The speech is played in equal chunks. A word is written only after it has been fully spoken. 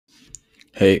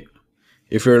Hey,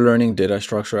 if you're learning data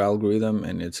structure algorithm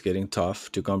and it's getting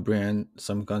tough to comprehend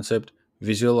some concept,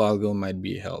 visualgo might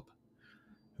be help.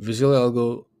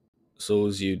 Visualgo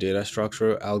shows you data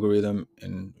structure algorithm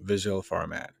in visual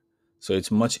format, so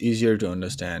it's much easier to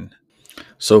understand.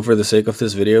 So for the sake of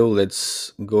this video,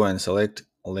 let's go and select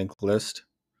a linked list.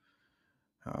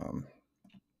 Um,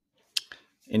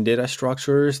 in data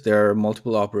structures, there are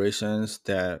multiple operations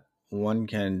that one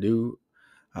can do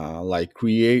like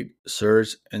create,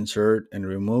 search, insert, and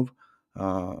remove.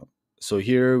 Uh, so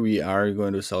here we are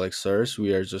going to select search.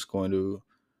 We are just going to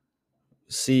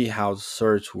see how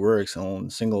search works on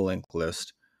single linked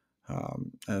list.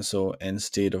 And so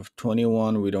instead of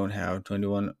 21, we don't have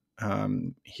 21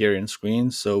 here in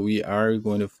screen. So we are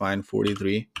going to find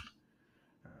 43.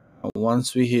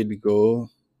 Once we hit go,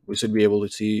 we should be able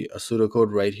to see a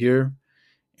pseudocode right here,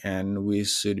 and we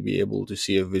should be able to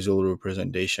see a visual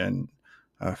representation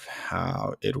of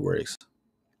how it works.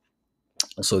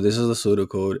 So this is the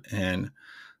pseudocode, and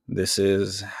this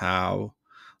is how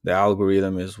the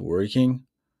algorithm is working.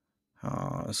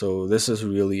 So this is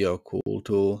really a cool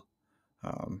tool.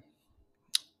 Um,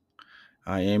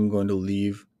 I am going to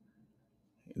leave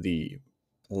the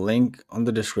link on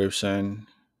the description.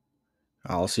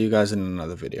 I'll see you guys in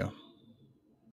another video.